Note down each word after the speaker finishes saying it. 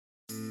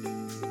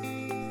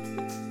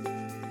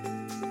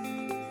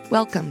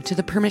Welcome to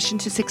the Permission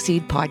to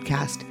Succeed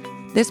podcast.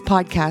 This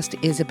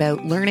podcast is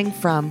about learning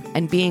from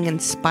and being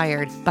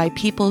inspired by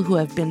people who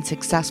have been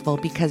successful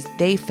because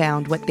they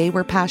found what they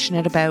were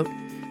passionate about,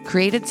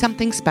 created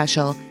something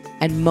special,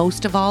 and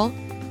most of all,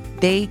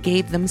 they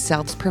gave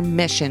themselves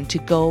permission to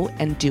go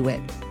and do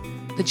it.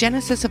 The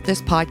genesis of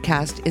this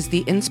podcast is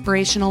the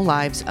inspirational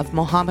lives of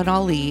Muhammad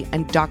Ali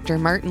and Dr.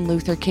 Martin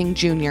Luther King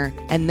Jr.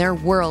 and their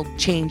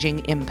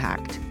world-changing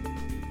impact.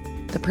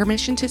 The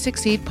Permission to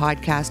Succeed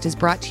podcast is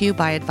brought to you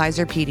by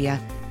Advisorpedia,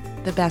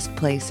 the best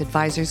place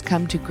advisors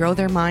come to grow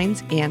their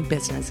minds and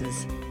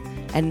businesses.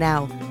 And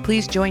now,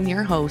 please join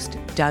your host,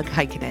 Doug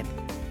Heikkinen.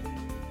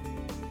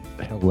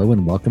 Hello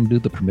and welcome to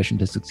the Permission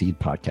to Succeed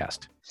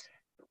podcast.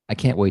 I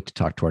can't wait to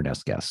talk to our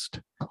next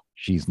guest.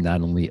 She's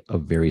not only a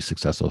very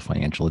successful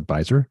financial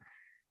advisor,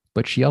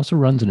 but she also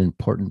runs an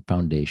important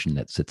foundation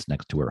that sits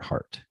next to her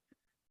heart.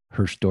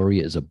 Her story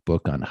is a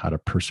book on how to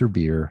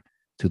persevere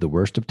through the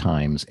worst of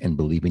times and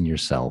believe in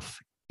yourself,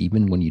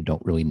 even when you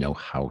don't really know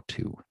how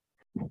to.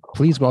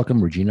 Please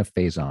welcome Regina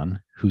Faison,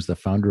 who's the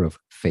founder of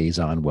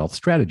Faison Wealth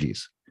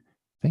Strategies.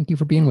 Thank you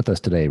for being with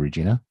us today,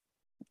 Regina.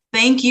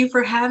 Thank you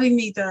for having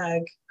me,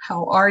 Doug.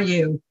 How are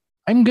you?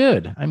 I'm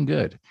good.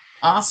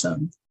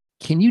 Awesome.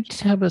 Can you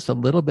tell us a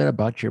little bit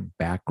about your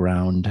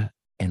background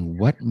and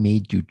what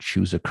made you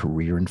choose a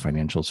career in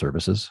financial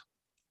services?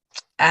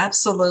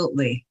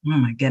 Absolutely. Oh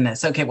my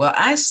goodness. Okay. Well,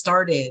 I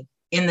started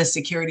in the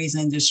securities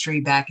industry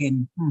back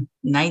in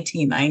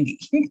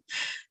 1990.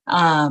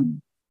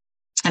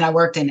 And I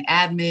worked in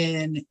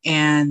admin,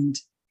 and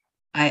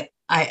I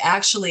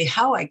actually,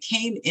 how I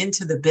came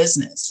into the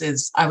business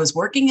is I was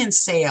working in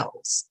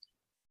sales,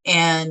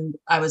 and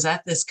I was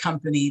at this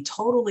company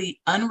totally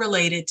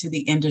unrelated to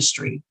the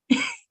industry.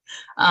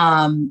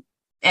 And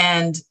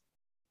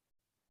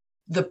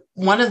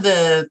one of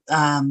the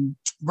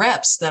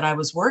reps that I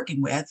was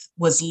working with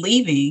was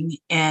leaving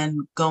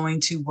and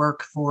going to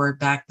work for,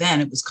 back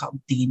then it was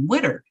called Dean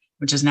Witter,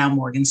 which is now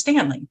Morgan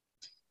Stanley.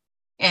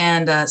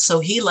 And so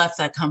he left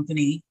that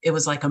company. It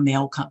was like a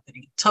mail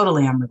company,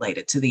 totally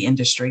unrelated to the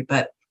industry.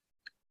 But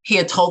he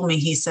had told me,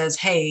 he says,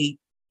 hey,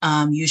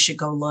 you should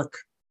go look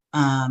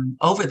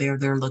over there.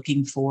 They're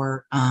looking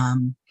for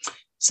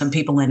some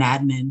people in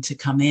admin to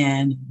come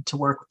in to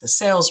work with the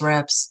sales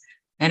reps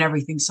and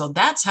everything. So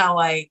that's how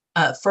I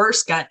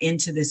first got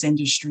into this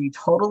industry,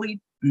 totally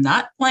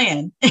not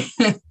planned.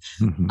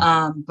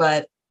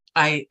 But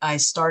I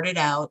started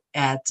out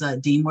at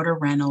Dean Witter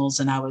Reynolds,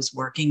 and I was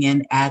working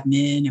in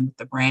admin and with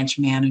the branch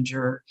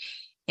manager.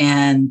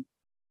 And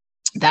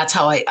that's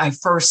how I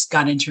first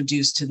got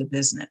introduced to the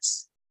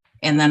business.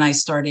 And then I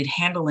started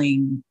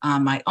handling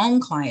my own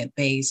client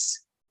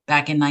base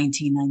back in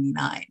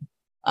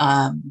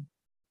 1999.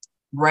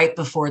 Right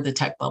before the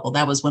tech bubble.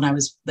 That was when I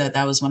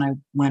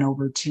went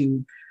over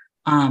to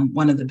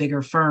one of the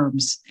bigger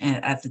firms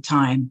at the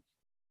time.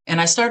 And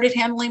I started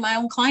handling my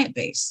own client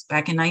base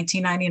back in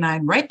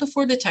 1999, right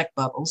before the tech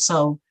bubble.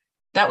 So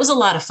that was a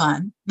lot of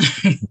fun.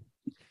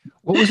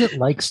 What was it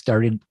like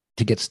to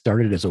get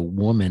started as a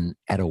woman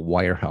at a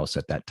wirehouse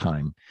at that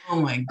time?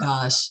 Oh my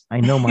gosh. I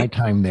know my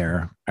time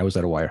there, I was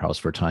at a wirehouse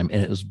for a time,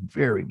 and it was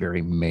very,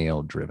 very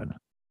male driven.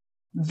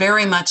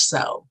 Very much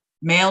so.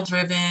 Male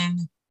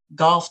driven.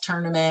 Golf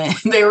tournament.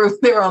 They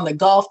were on the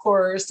golf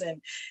course.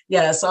 And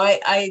yeah, so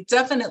I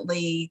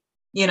definitely,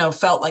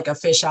 felt like a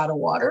fish out of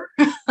water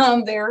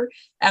there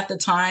at the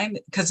time,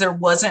 because there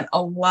wasn't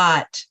a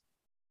lot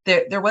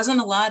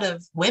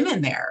of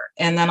women there.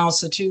 And then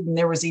also too,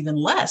 there was even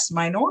less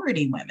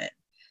minority women,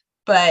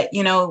 but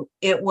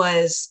it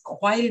was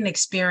quite an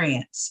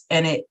experience,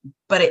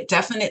 but it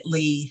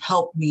definitely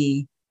helped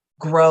me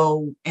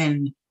grow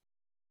and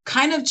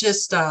kind of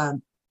just,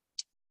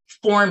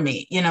 form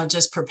me,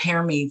 just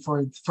prepare me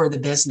for the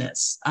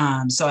business.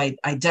 So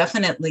I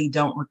definitely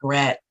don't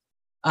regret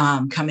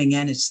coming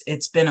in.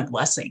 It's been a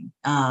blessing.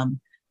 And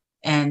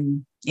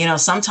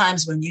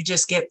sometimes when you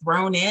just get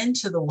thrown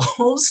into the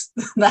wolves,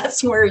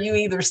 that's where you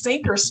either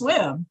sink or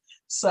swim.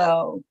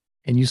 So.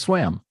 And you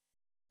swam.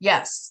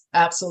 Yes,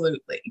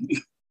 absolutely.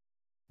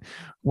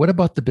 What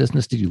about the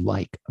business did you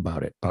like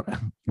about it,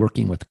 about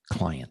working with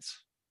clients?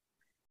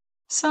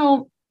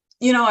 So,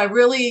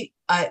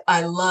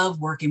 I love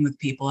working with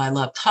people. I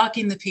love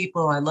talking to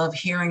people. I love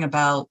hearing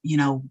about,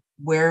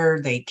 where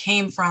they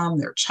came from,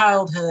 their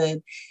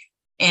childhood,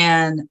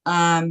 and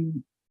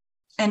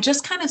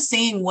just kind of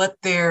seeing what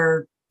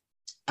their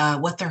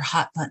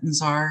hot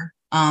buttons are.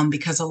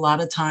 Because a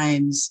lot of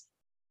times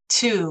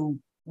too,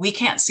 we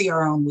can't see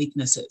our own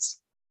weaknesses,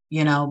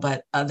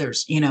 but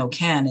others,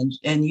 can,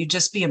 and you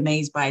just be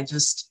amazed by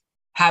just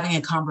having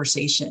a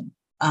conversation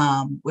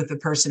with the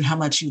person, how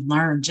much you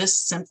learn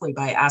just simply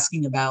by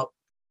asking about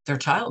their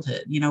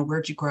childhood.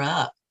 Where'd you grow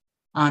up?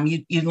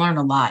 You learn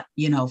a lot,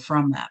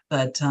 from that.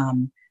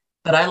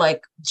 But I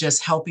like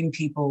just helping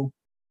people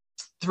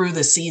through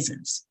the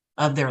seasons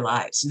of their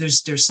lives.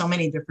 There's so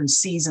many different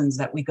seasons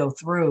that we go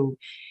through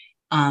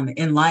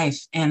in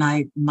life.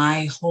 And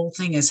my whole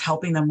thing is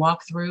helping them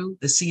walk through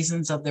the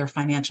seasons of their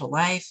financial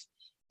life,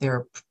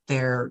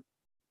 their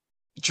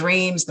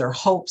dreams, their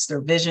hopes,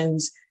 their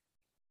visions,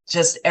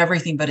 just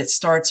everything. But it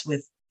starts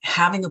with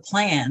having a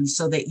plan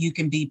so that you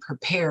can be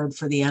prepared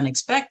for the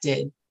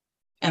unexpected.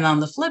 And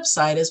on the flip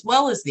side, as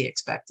well as the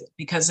expected,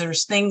 because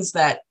there's things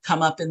that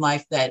come up in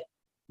life that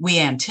we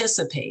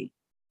anticipate,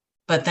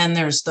 but then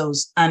there's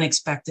those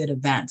unexpected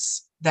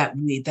events that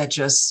we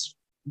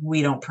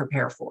don't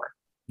prepare for.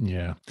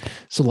 Yeah.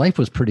 So life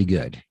was pretty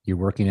good. You're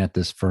working at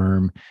this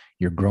firm,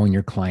 you're growing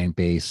your client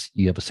base,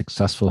 you have a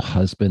successful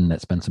husband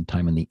that spent some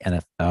time in the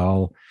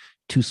NFL,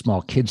 2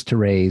 small kids to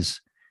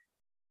raise,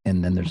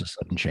 and then there's a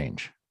sudden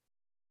change.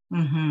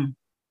 Mm-hmm.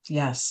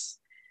 Yes,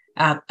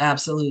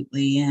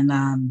 absolutely.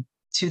 In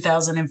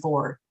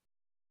 2004,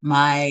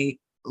 my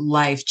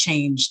life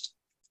changed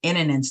in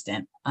an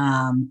instant.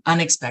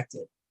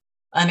 Unexpected,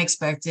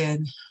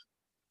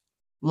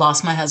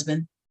 lost my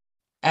husband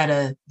at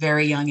a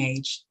very young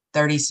age,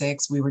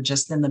 36. We were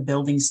just in the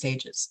building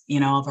stages,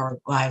 of our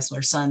lives.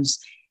 Our sons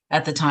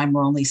at the time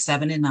were only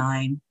 7 and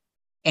 9.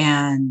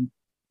 And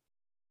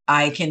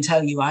I can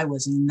tell you, I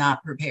was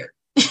not prepared.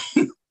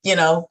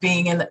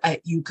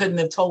 You couldn't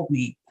have told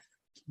me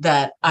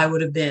that I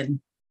would have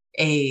been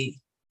a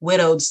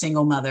widowed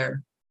single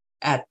mother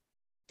at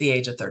the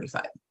age of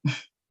 35.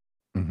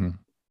 Mm-hmm.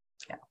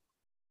 Yeah.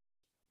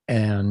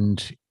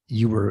 And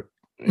you were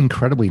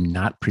incredibly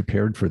not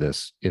prepared for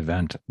this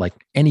event, like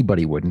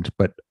anybody wouldn't,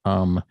 but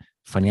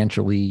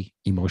financially,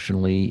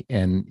 emotionally,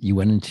 and you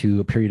went into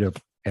a period of,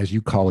 as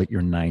you call it,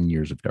 your 9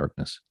 years of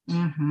darkness.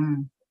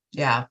 Mm-hmm.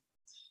 Yeah.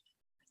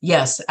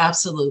 Yes,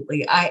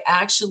 absolutely. I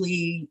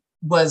actually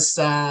was,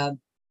 I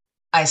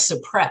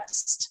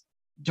suppressed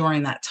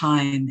during that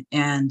time.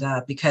 And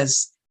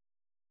because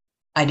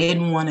I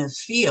didn't want to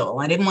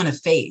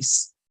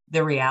face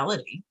the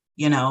reality,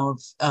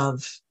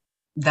 of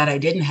that I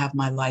didn't have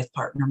my life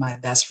partner, my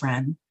best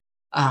friend,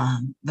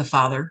 the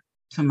father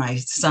to my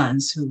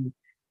sons, who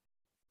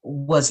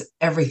was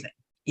everything,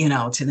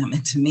 to them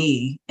and to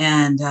me.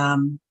 And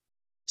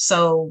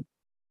so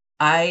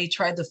I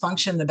tried to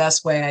function the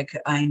best way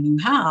I knew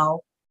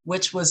how,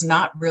 which was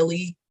not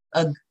really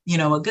a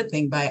good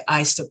thing. But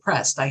I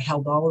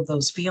held all of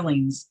those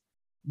feelings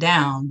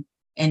down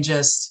and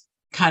just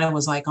kind of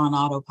was like on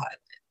autopilot.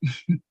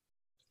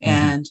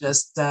 And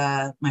just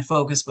my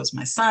focus was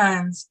my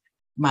sons,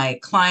 my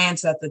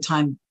clients at the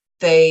time.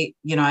 I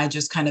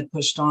just kind of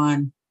pushed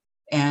on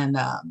and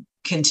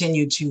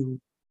continued to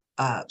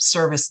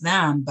service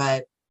them,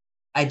 but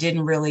I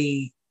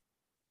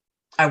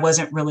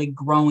wasn't really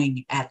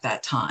growing at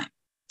that time,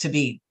 to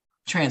be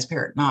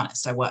transparent and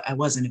honest. I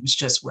wasn't. It was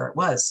just where it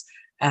was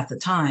at the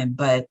time.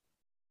 But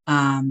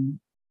and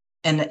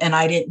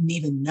I didn't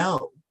even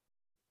know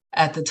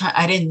at the time.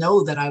 I didn't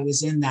know that I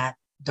was in that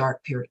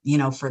dark period,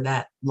 for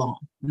that long,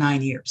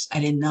 9 years. I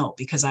didn't know,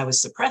 because I was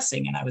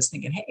suppressing and I was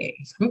thinking, hey,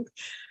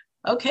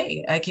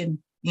 okay, I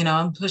can,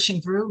 I'm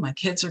pushing through. My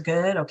kids are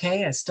good.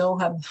 Okay, I still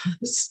have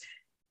this.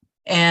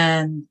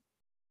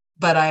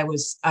 But I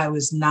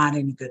was not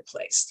in a good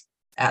place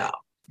at all.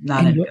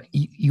 Not in a good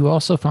place. You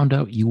also found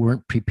out you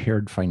weren't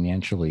prepared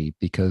financially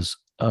because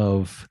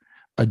of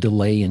a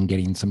delay in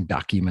getting some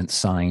documents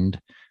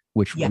signed,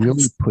 which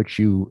really put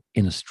you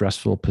in a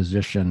stressful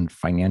position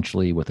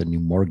financially with a new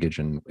mortgage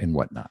and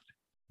whatnot.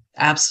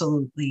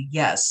 Absolutely.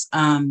 Yes.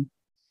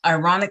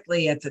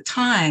 Ironically, at the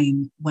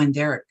time when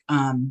Derek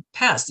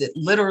passed, it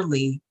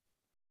literally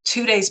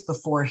 2 days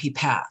before he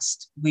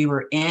passed, we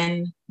were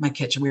in my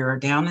kitchen. We were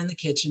down in the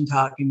kitchen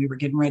talking. We were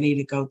getting ready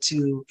to go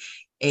to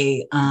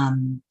we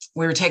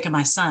were taking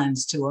my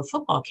sons to a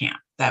football camp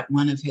that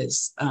one of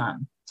his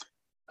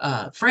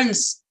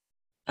friends,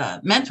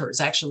 mentors,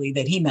 actually,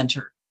 that he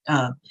mentored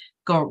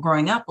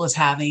growing up, was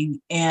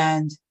having.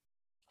 And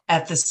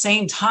at the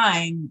same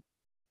time,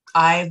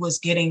 I was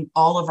getting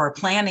all of our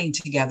planning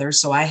together.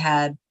 So I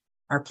had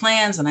our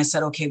plans and I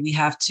said, okay, we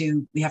have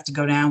to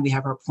go down. We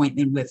have our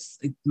appointment with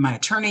my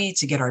attorney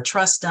to get our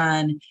trust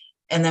done.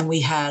 And then we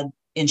had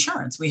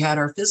insurance. We had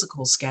our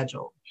physical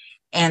schedule.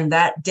 And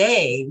that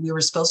day we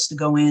were supposed to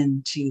go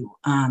in to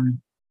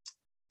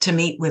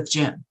meet with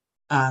Jim,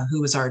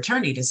 who was our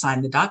attorney, to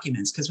sign the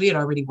documents, because we had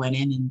already went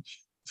in and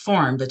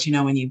formed. But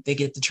when they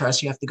get the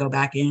trust, you have to go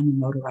back in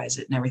and notarize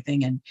it and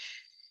everything.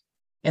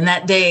 And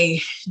that day,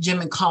 Jim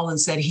and Colin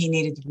said he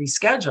needed to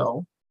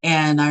reschedule.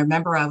 And I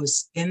remember I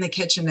was in the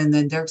kitchen, and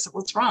then Derek said,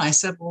 "What's wrong?" I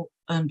said, "Well,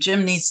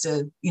 Jim needs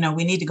to,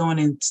 we need to go in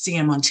and see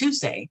him on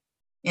Tuesday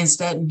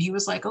instead." And he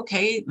was like,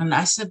 "Okay." And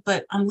I said,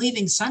 "But I'm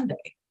leaving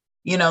Sunday."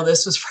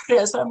 This was Friday.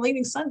 I said, "I'm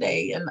leaving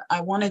Sunday, and I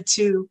want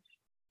to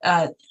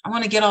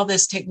get all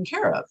this taken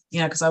care of,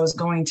 because I was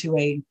going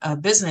to a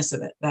business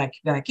event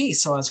back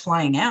east. So I was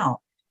flying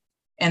out."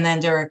 And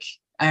then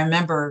I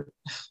remember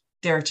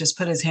Derek just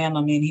put his hand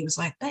on me and he was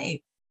like,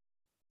 "Babe,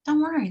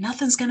 don't worry,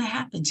 nothing's going to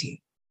happen to you."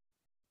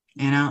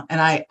 And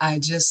I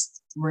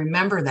just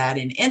remember that,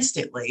 and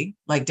instantly,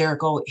 like Derek,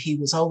 he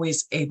was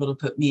always able to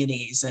put me at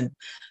ease. And,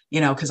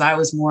 because I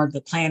was more of the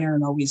planner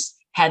and always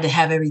had to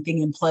have everything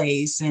in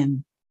place.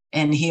 And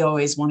he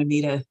always wanted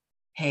me to,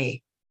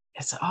 hey,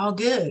 it's all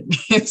good.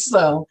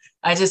 So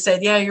I just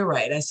said, yeah, you're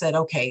right. I said,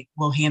 okay,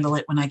 we'll handle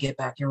it when I get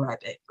back. You're right,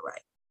 babe. You're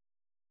right.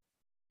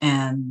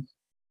 And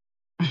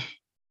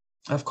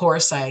of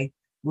course, I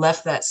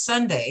left that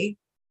Sunday.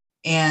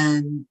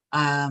 And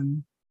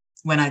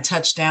when I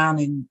touched down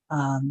in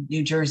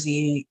New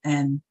Jersey,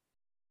 and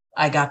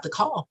I got the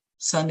call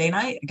Sunday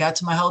night, I got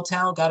to my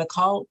hotel, got a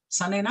call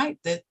Sunday night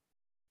that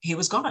he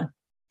was gone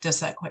just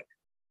that quick.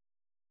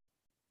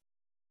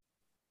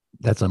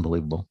 That's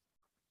unbelievable.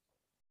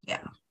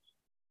 Yeah.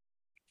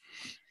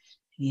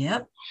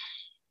 Yep.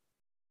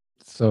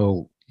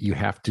 So you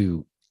have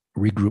to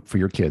regroup for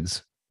your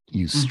kids.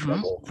 You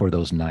struggle for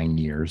those 9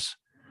 years.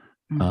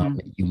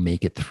 You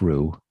make it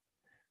through.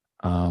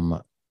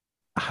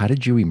 How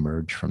did you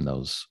emerge from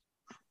those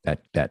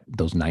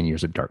 9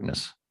 years of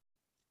darkness?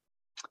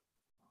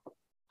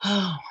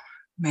 Oh,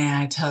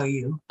 man, I tell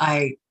you,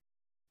 I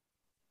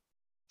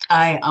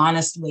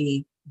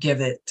honestly give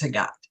it to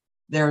God.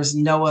 There's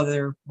no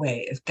other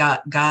way. If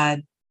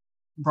God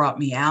brought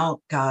me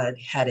out, God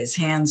had his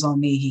hands on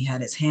me. He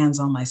had his hands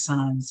on my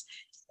sons.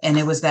 And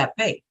it was that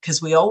faith,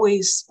 because we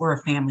always were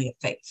a family of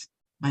faith,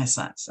 my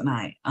sons and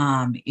I.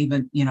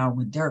 Even,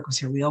 when Derek was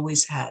here, we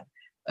always had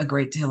a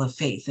great deal of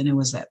faith. And it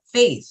was that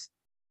faith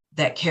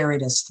that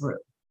carried us through.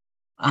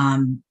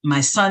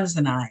 My sons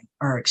and I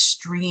are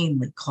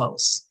extremely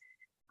close.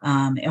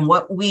 And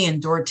what we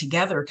endured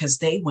together, because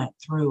they went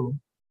through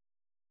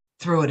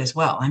it as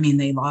well. I mean,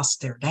 they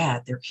lost their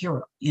dad, their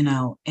hero,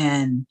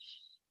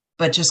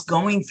 but just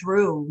going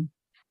through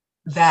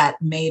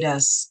that made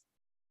us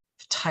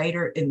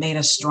tighter. It made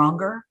us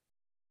stronger,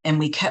 and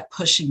we kept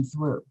pushing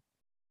through.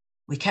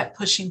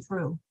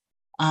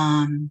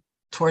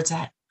 Towards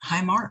that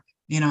high mark,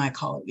 I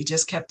call it. We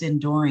just kept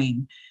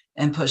enduring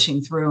and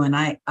pushing through. And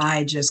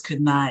I just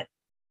could not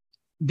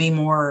be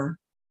more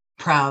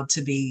proud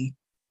to be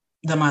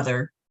the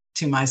mother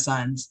to my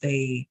sons.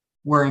 They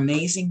were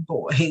amazing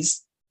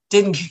boys,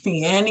 didn't give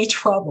me any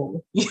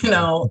trouble,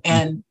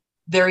 and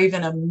they're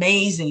even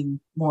amazing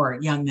more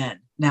young men.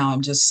 Now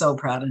I'm just so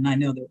proud. And I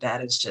know their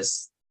dad is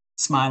just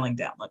smiling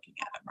down, looking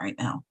at him right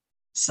now.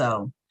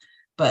 So,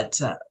 but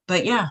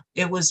yeah,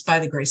 it was by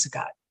the grace of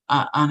God,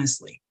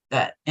 honestly,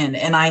 that,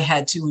 and I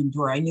had to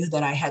endure. I knew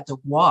that I had to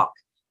walk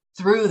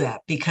through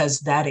that,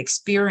 because that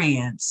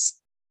experience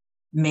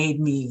made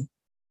me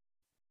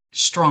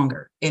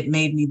stronger. It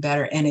made me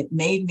better, and it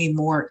made me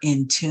more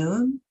in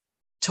tune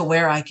to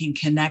where I can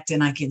connect,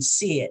 and I can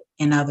see it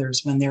in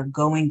others when they're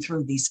going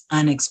through these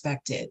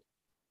unexpected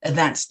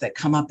events that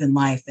come up in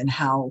life, and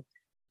how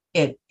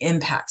it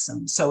impacts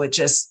them. So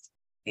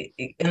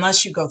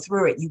unless you go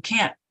through it, you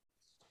can't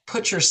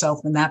put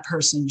yourself in that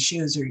person's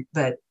shoes,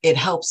 but it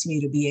helps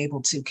me to be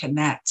able to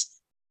connect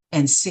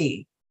and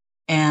see,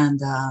 and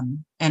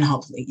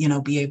hopefully,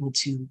 be able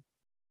to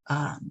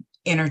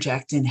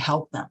interject and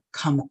help them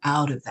come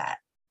out of that,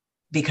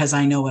 because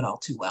I know it all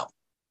too well.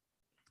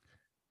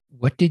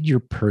 What did your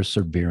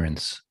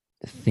perseverance,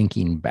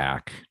 thinking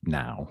back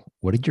now,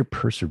 what did your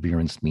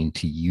perseverance mean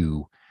to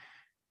you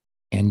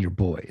and your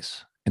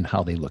boys, and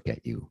how they look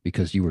at you?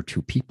 Because you were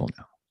two people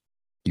now.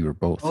 You were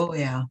both. Oh,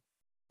 yeah.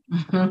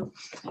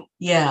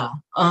 Yeah.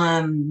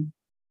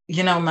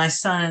 My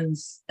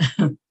sons,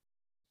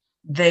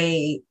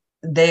 they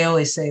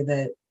always say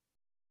that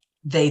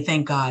they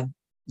thank God,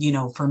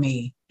 for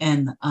me.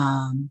 And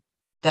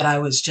that I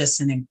was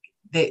just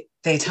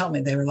they tell me,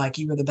 they were like,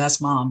 you were the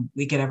best mom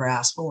we could ever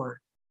ask for.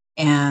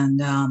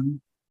 And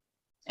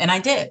I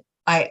did.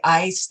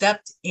 I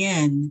stepped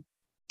in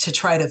to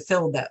try to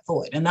fill that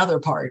void. Another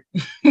part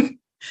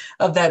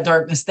of that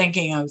darkness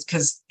thinking,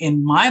 because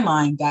in my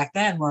mind back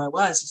then where I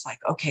was, it's like,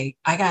 okay,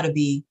 I got to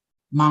be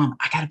mom.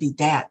 I got to be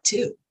dad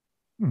too.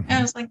 Mm-hmm. And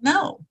I was like,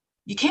 no,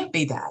 you can't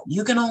be that.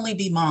 You can only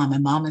be mom,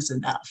 and mom is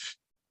enough,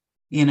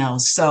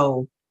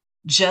 so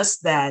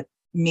just that,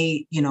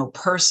 me,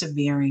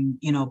 persevering,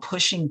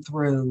 pushing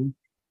through,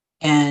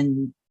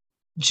 and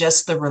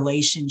just the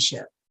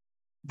relationship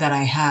that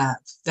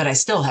I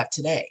still have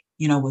today,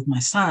 with my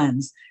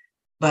sons.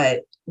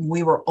 But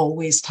we were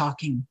always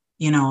talking,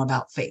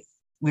 about faith.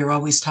 We were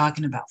always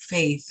talking about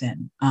faith,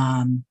 and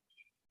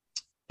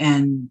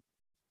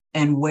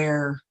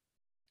where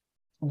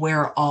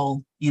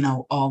all,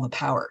 all the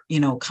power,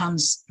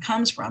 comes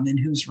from, and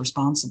who's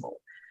responsible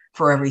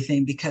for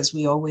everything. Because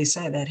we always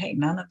say that, hey,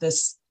 none of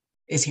this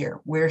is here.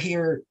 We're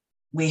here.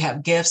 We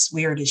have gifts.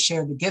 We are to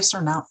share. The gifts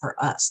are not for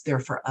us. They're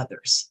for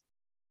others.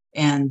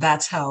 And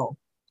that's how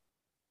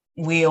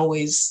we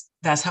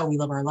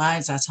live our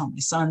lives. That's how my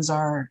sons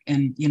are.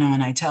 And,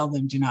 and I tell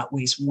them, do not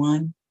waste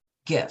one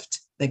gift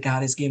that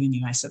God has given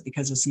you. I said,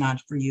 because it's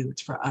not for you,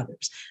 it's for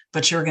others,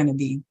 but you're going to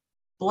be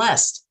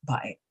blessed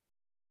by it.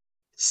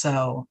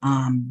 So,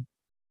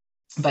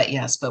 but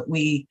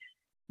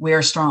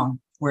we're strong.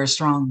 We're a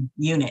strong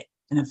unit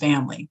in a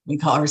family. We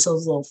call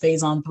ourselves a little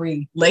Phase-on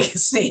 3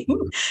 legacy.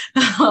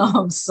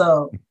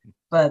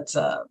 But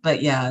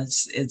yeah,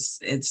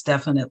 it's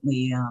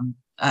definitely,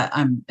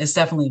 it's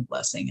definitely a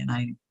blessing.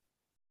 And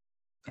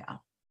yeah.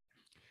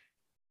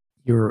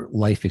 Your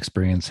life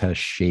experience has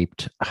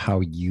shaped how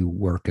you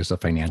work as a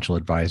financial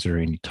advisor.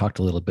 And you talked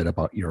a little bit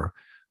about your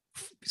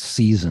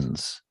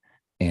seasons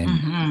and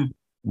Mm-hmm.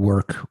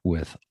 work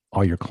with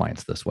all your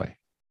clients this way.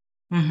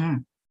 Mm-hmm.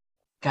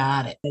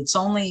 Got it. It's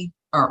only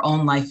our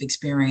own life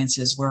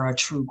experiences where our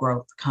true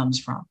growth comes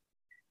from.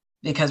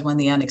 Because when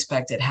the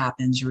unexpected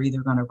happens, you're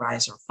either going to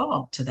rise or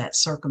fall to that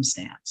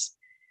circumstance.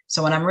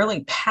 So when I'm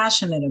really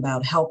passionate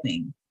about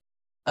helping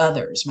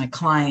others, my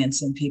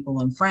clients and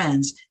people and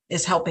friends,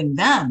 is helping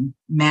them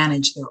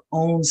manage their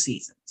own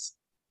seasons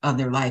of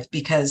their life,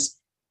 because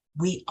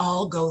we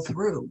all go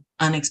through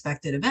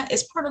unexpected events.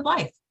 It's part of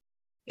life.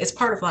 It's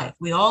part of life.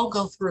 We all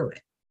go through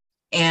it.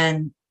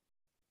 And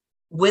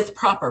with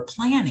proper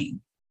planning,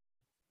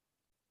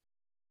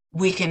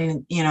 we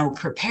can,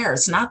 prepare.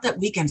 It's not that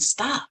we can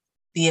stop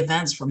the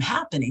events from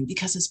happening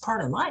because it's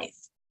part of life.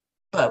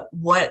 But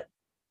what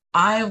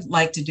I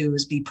like to do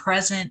is be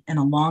present and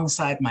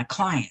alongside my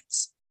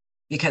clients,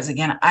 because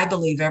again, I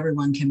believe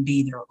everyone can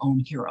be their own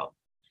hero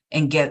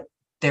and get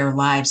their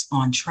lives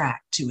on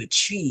track to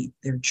achieve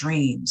their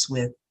dreams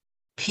with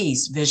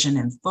peace, vision,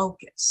 and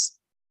focus.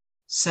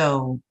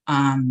 So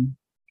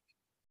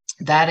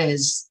that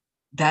is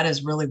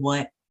really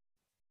what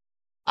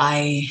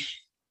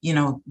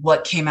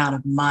what came out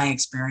of my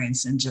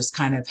experience and just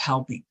kind of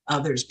helping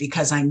others,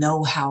 because I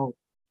know how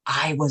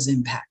I was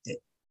impacted.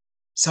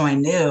 So I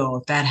knew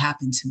if that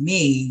happened to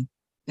me,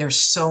 there's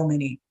so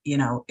many,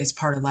 it's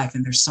part of life,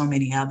 and there's so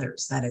many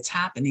others that it's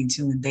happening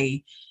to, and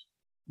they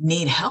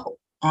need help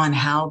on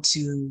how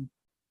to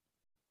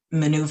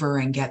maneuver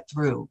and get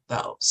through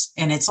those.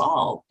 And it's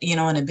all,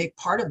 and a big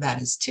part of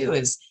that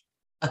is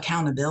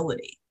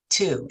accountability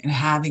too, and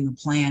having a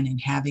plan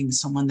and having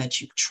someone that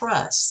you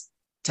trust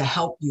to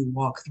help you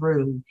walk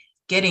through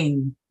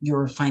getting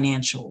your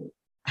financial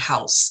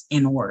house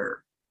in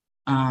order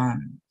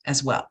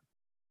as well.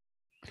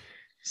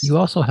 You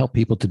also help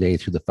people today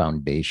through the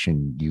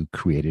foundation you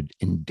created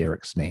in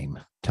Derek's name.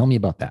 Tell me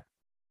about that.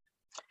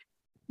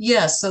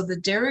 Yes, so the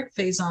Derek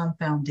Faison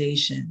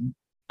Foundation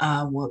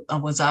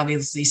was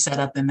obviously set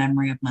up in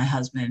memory of my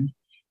husband,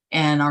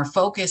 and our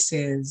focus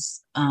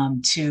is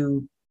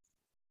to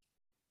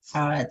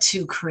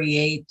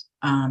create.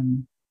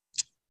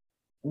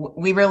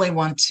 We really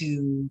want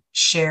to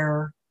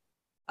share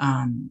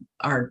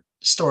our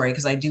story,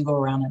 because I do go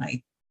around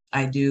and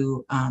I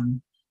do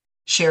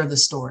share the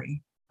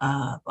story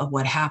of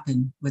what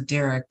happened with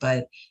Derek.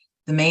 But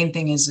the main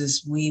thing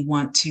is we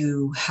want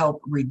to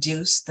help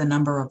reduce the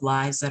number of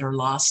lives that are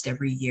lost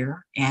every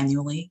year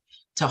annually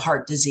to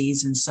heart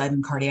disease and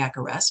sudden cardiac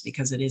arrest,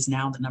 because it is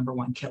now the number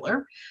one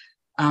killer.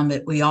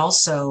 But we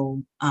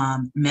also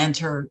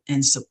mentor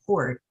and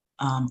support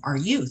our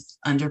youth,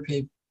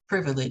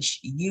 underprivileged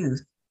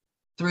youth,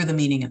 through the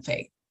meaning of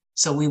faith.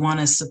 So we want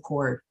to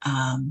support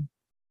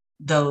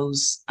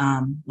those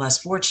less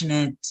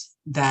fortunate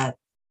that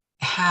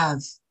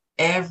have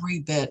every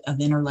bit of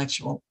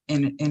intellectual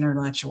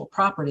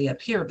property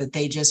up here, but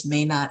they just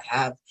may not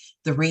have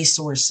the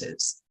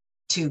resources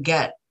to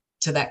get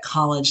to that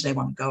college they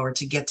want to go, or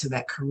to get to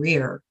that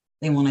career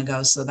they want to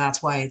go. So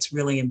that's why it's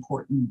really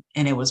important.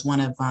 And it was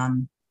one of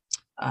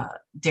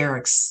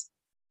Derek's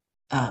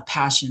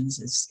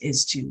passions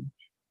is to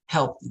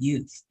help the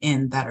youth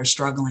that are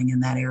struggling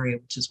in that area,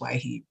 which is why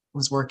he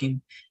worked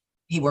in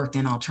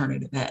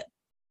alternative ed.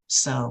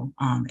 So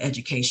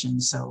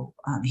education. So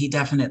he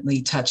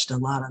definitely touched a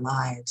lot of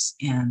lives.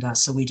 And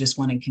so we just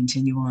want to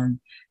continue on,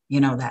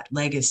 that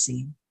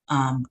legacy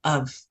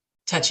of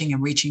touching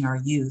and reaching our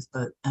youth,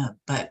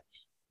 but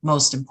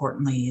most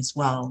importantly as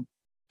well,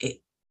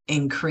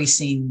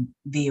 increasing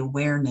the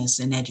awareness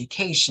and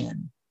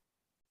education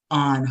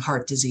on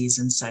heart disease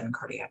and sudden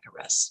cardiac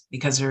arrest,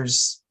 because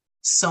there's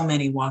so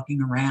many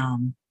walking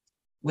around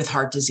with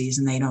heart disease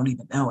and they don't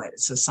even know it.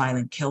 It's a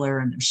silent killer.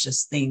 And there's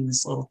just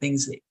little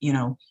things that,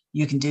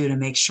 you can do to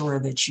make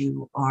sure that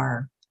you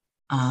are,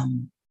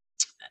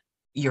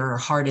 your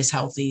heart is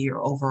healthy,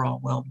 your overall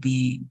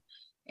well-being.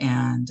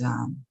 And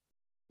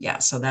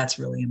so that's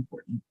really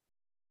important.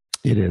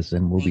 It is.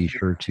 And we'll be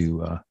sure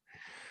to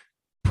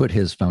put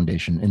his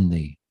foundation in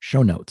the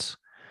show notes.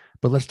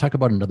 But let's talk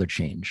about another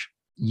change.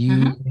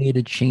 You made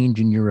a change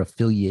in your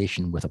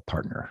affiliation with a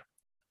partner.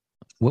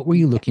 What were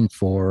you looking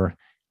for,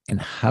 and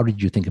how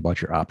did you think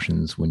about your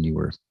options when you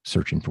were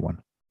searching for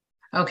one?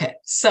 Okay,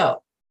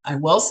 so I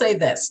will say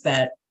this,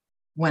 that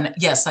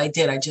yes, I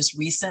did. I just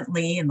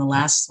recently, in the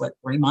last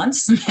 3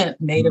 months,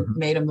 made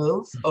a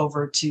move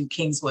over to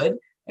Kingswood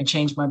and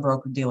changed my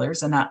broker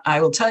dealers. And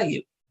I will tell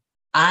you,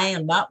 I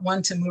am not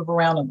one to move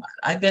around a lot.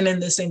 I've been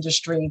in this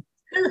industry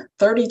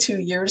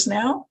 32 years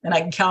now, and I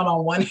can count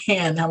on one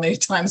hand how many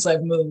times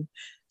I've moved.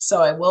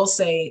 So I will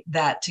say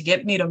that to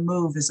get me to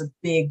move is a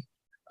big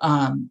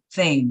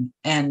thing.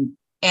 And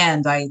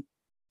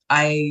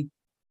I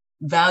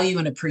value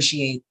and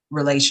appreciate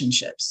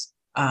relationships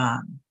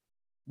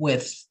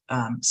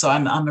so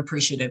I'm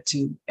appreciative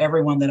to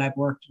everyone that I've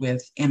worked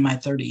with in my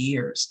 30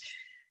 years.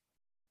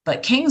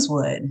 But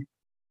Kingswood,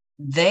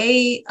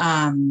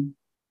 I'll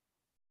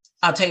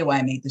tell you why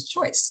I made this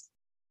choice.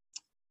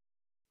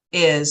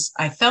 is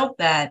I felt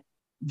that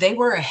they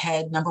were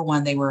ahead. Number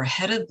one, they were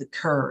ahead of the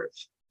curve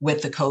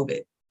with the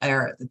COVID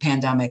era, the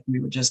pandemic we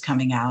were just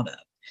coming out of.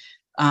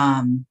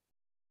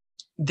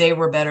 They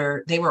were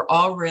better. They were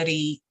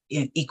already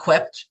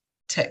equipped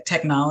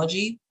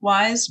technology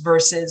wise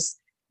versus,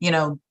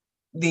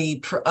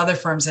 the other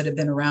firms that have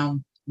been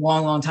around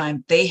long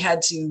time. They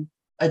had to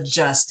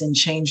adjust and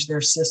change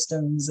their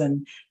systems.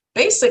 And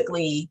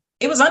basically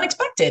it was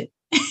unexpected.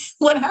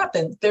 What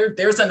happened?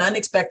 There's an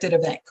unexpected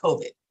event,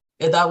 COVID.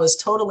 That was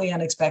totally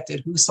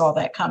unexpected. Who saw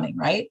that coming,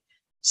 right?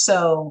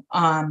 So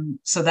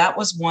that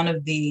was one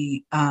of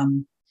the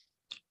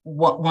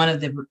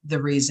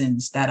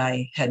reasons that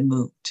I had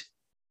moved.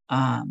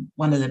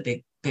 One of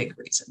the big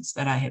reasons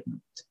that I had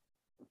moved.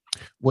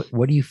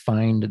 What do you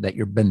find that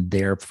you've been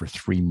there for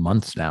 3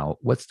 months now?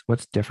 What's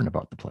different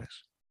about the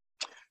place?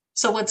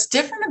 So what's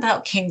different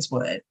about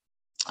Kingswood,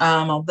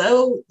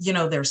 although,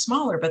 they're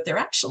smaller, but they're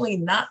actually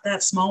not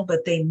that small,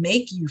 but they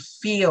make you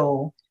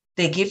feel,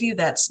 they give you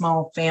that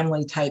small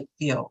family type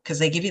feel because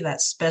they give you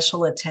that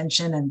special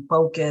attention and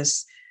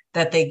focus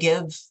that they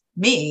give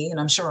me. And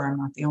I'm sure I'm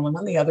not the only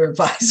one, the other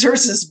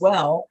advisors as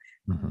well.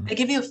 Mm-hmm. They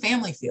give you a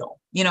family feel,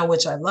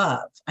 which I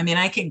love. I mean,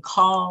 I can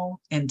call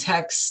and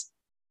text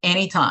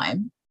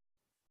anytime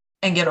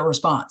and get a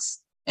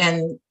response.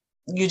 And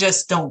you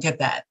just don't get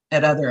that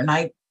at other. And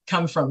I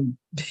come from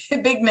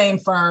big name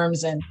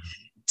firms, and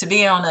to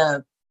be on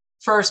a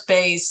first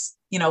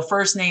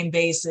name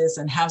basis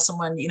and have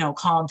someone,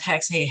 call and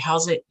text, hey,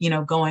 how's it,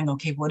 going?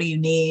 Okay, what do you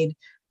need?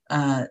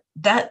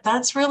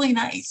 That's really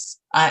nice.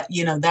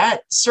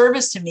 That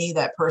service to me,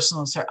 that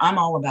personal service, I'm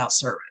all about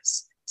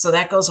service. So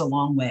that goes a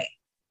long way,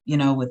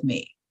 with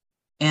me.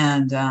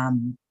 And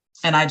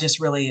I just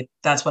really,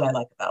 that's what I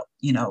like about,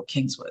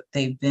 Kingswood.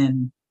 They've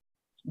been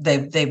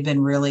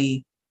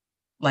really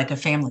like a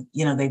family,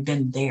 they've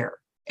been there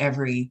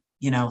every,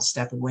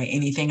 step of the way.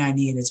 Anything I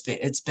need,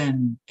 it's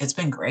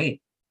been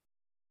great.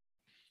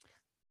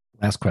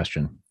 Last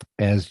question.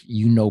 As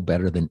you know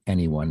better than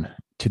anyone,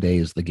 today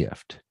is the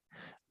gift.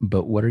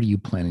 But what are you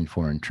planning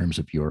for in terms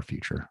of your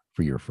future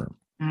for your firm?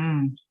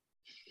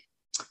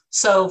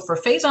 So for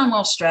Faison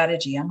Wealth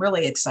Strategy, I'm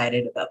really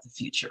excited about the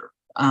future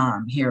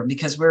here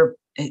because we're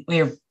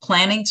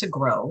planning to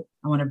grow.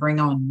 I want to bring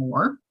on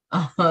more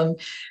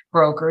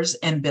brokers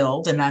and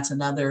build. And that's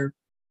another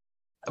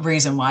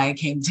reason why I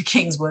came to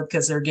Kingswood,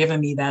 because they're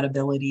giving me that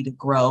ability to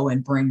grow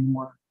and bring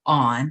more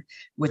on,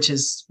 which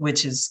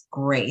is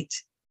great.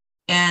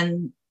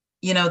 And,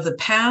 the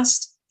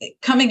past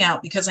coming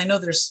out, because I know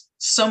there's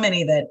so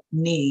many that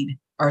need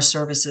our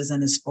services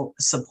and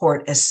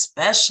support,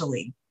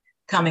 especially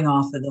coming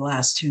off of the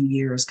last 2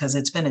 years, because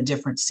it's been a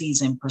different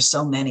season for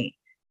so many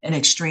and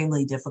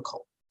extremely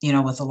difficult,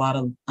 with a lot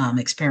of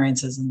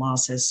experiences and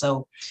losses.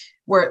 So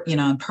we're,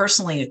 I'm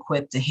personally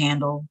equipped to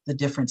handle the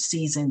different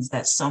seasons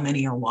that so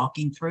many are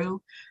walking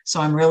through.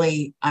 So I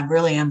really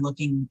am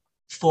looking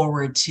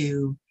forward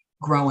to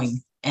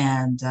growing,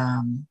 and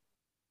I'm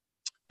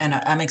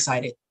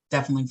excited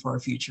definitely for our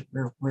future.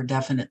 We're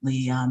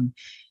definitely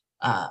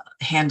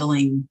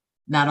handling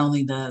not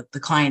only the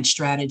client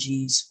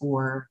strategies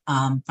for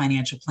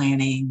financial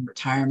planning,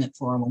 retirement,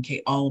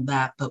 401k, all of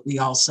that, but we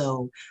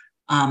also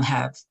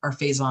have our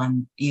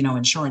Faison,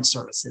 insurance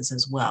services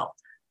as well.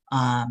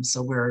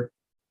 So we're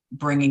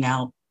bringing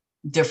out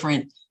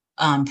different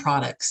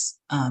products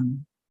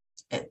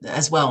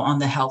as well on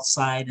the health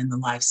side and the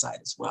life side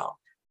as well.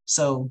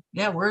 So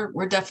yeah,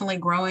 we're definitely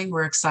growing.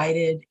 We're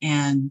excited,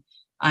 and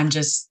I'm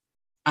just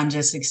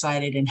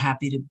excited and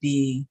happy to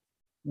be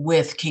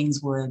with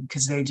Kingswood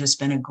because they've just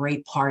been a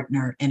great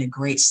partner and a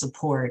great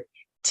support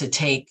to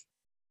take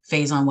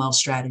Faison Wealth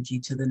Strategy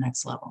to the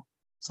next level.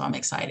 So I'm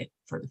excited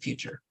for the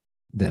future.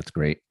 That's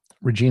great.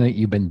 Regina,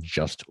 you've been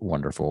just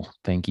wonderful.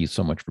 Thank you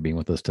so much for being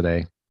with us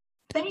today.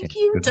 Thank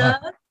you,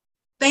 Doug.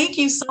 Thank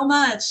you so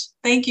much.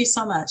 Thank you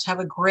so much. Have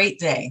a great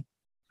day.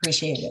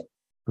 Appreciate it.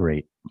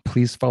 Great.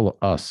 Please follow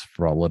us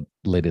for all the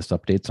latest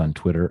updates on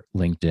Twitter,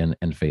 LinkedIn,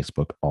 and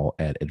Facebook, all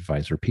at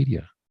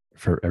Advisorpedia.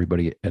 For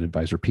everybody at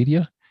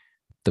Advisorpedia,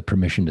 the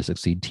Permission to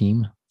Succeed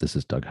team, this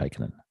is Doug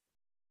Heikkinen.